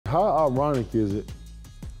How ironic is it?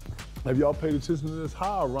 Have y'all paid attention to this?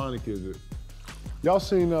 How ironic is it? Y'all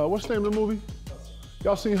seen, what's the name of the movie?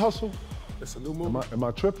 Y'all seen Hustle? It's a new movie. Am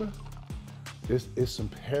I tripping? It's some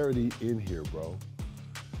parody in here, bro.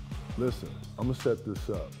 Listen, I'm gonna set this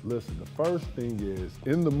up. Listen, the first thing is,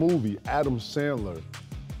 in the movie, Adam Sandler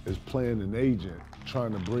is playing an agent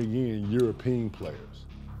trying to bring in European players.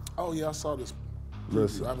 Oh yeah, I saw this.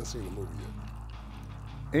 Listen. I haven't seen the movie yet.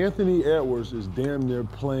 Anthony Edwards is damn near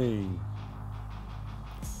playing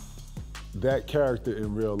that character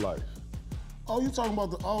in real life. Oh, you talking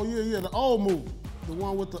about the the old movie, the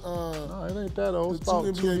one with the No, it ain't that old. the It's about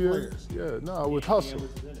two 2 NBA years. players. Yeah, no, with Hustle.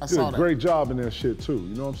 I Did saw a that. great job in that shit too.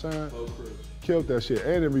 You know what I'm saying? Killed that shit,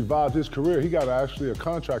 and it revived his career. He got actually a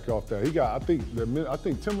contract off that. He got, I think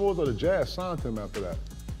Timberwolves or the Jazz signed him after that.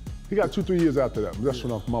 He got 2-3 years after that. That's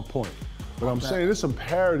what my point. But I'm saying there's some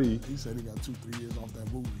parody. He said he got 2-3 years off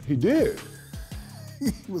that movie. He did. He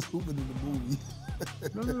was hooping in the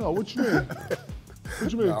movie. No. What you mean?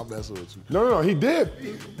 What you mean? No, I'm messing with you. No. He did.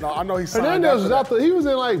 No, I know he signed Hernandez was after after. He was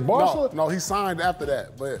in like Barcelona. No, he signed after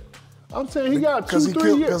that, but I'm saying he got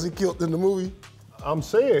 2-3 years. Because he killed in the movie. I'm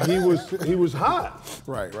saying he was hot.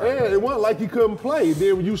 Right. Yeah, it wasn't like he couldn't play.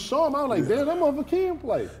 Then when you saw him, I was like, damn, that motherfucker can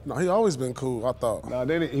play. No, he always been cool, I thought. Nah,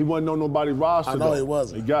 then he wasn't on nobody's roster. I know though. he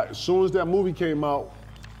wasn't. As soon as that movie came out,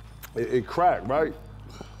 it cracked, right?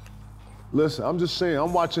 Listen, I'm just saying,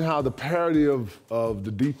 I'm watching how the parody of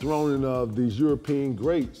the dethroning of these European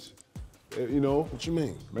greats, you know. What you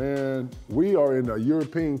mean? Man, we are in a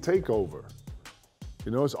European takeover.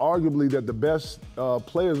 You know, it's arguably that the best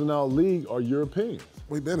players in our league are Europeans.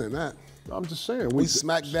 We've been in that. I'm just saying. We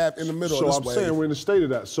smack dab in the middle so of this I'm wave. saying we're in the state of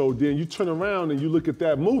that. So then you turn around and you look at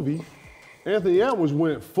that movie, Anthony Edwards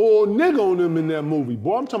went full nigga on them in that movie.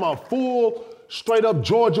 Boy, I'm talking about full, straight up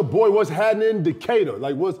Georgia boy, what's happening in Decatur?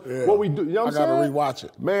 Like what we do, you know what I'm saying? I gotta rewatch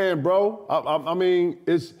it. Man, bro, I mean,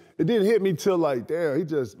 it didn't hit me till like,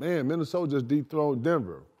 damn, Minnesota just dethroned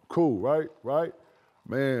Denver. Cool, right?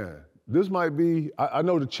 Man. This might be, I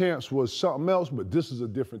know the champs was something else, but this is a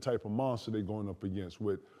different type of monster they're going up against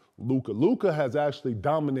with Luca. Luca has actually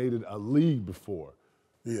dominated a league before.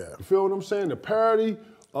 Yeah. You feel what I'm saying? The parity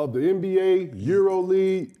of the NBA, Euro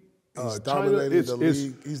League, He's China, dominated the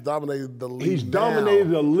league. He's dominated the league. He's dominated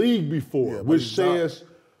the league before, which says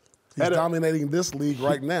he's dominating this league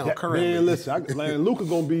right now, currently. Man, listen, Luka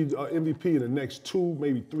gonna be MVP in the next 2,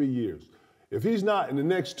 maybe 3 years. If he's not in the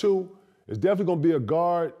next 2, it's definitely gonna be a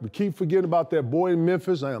guard. We keep forgetting about that boy in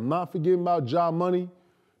Memphis. I am not forgetting about Ja Money.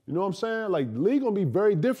 You know what I'm saying? Like, the league gonna be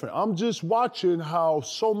very different. I'm just watching how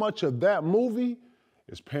so much of that movie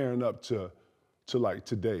is pairing up to like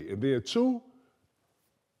today. And then 2,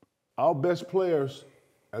 our best players,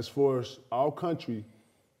 as far as our country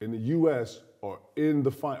in the U.S. are in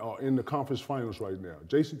the conference finals right now.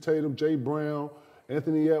 Jason Tatum, Jay Brown,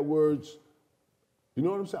 Anthony Edwards. You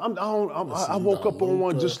know what I'm saying? I woke up on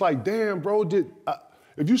one just like, damn, bro,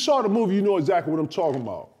 if you saw the movie, you know exactly what I'm talking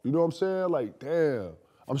about. You know what I'm saying? Like, damn,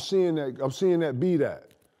 I'm seeing that be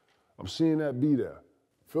that. I'm seeing that be that.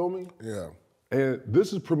 Feel me? Yeah. And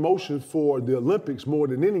this is promotion for the Olympics more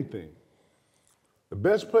than anything. The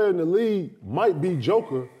best player in the league might be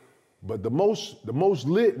Joker, but the most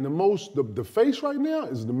lit and the face right now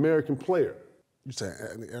is an American player. You saying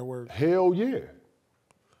Anthony Edwards? Hell yeah.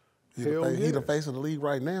 He the face of the league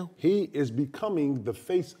right now? He is becoming the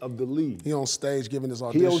face of the league. He on stage giving his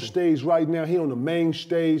audition. He on stage right now. He on the main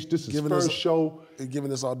stage. This is his first show. He giving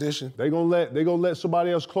this audition. They gonna let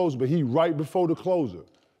somebody else close, but he right before the closer.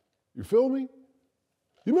 You feel me?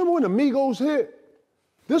 You remember when the Migos hit?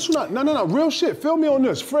 This one, no, real shit. Feel me on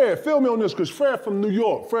this. Fred, feel me on this, because Fred from New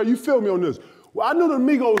York. Fred, you feel me on this. Well, I knew the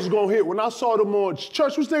Migos was gonna hit when I saw them on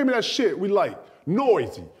Church. What's the name of that shit we like?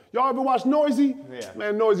 Noisy. Y'all ever watch Noisy? Yeah.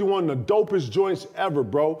 Man, Noisy one of the dopest joints ever,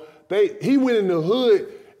 bro. He went in the hood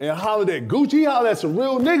and hollered at Gucci. He hollered at some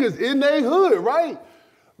real niggas in their hood, right?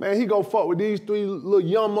 Man, he go fuck with these 3 little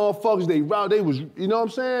young motherfuckers. They was, you know what I'm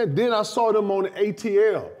saying? Then I saw them on the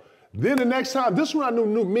ATL. Then the next time, this one I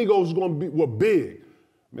knew Migos were big.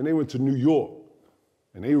 Man, they went to New York.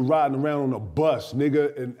 And they were riding around on a bus,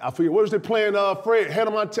 nigga. And I forget, what was they playing, Fred? Head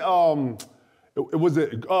on my,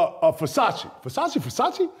 Versace.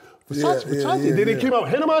 Versace? Yeah, Then they came out,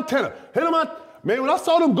 Hannah Montana. Man, when I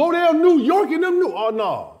saw them go down New York and them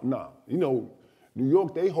no. You know, New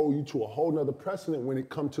York, they hold you to a whole nother precedent when it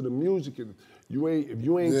comes to the music. And if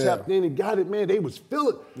you ain't tapped in and got it, man, they was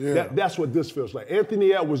feeling. Yeah. That's what this feels like.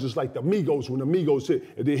 Anthony Edwards is like the Migos when the Migos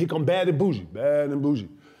hit. And then here come Bad and Bougie.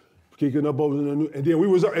 Kicking up over the new, and then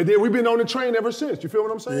we've been on the train ever since. You feel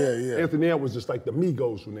what I'm saying? Yeah. Anthony Edwards was just like the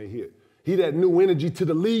Migos when they hit. He that new energy to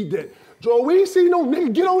the league that Joe, we ain't seen no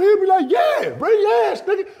nigga get on here and be like, yeah, bring your ass,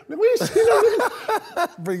 nigga. We ain't seen no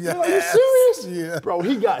nigga. Bring your Are you ass. serious? Yeah. Bro,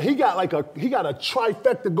 he got a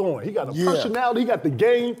trifecta going. He got a personality, he got the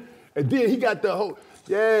game, and then he got the whole,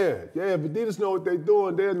 but they just know what they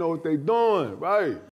doing, they know what they doing, right?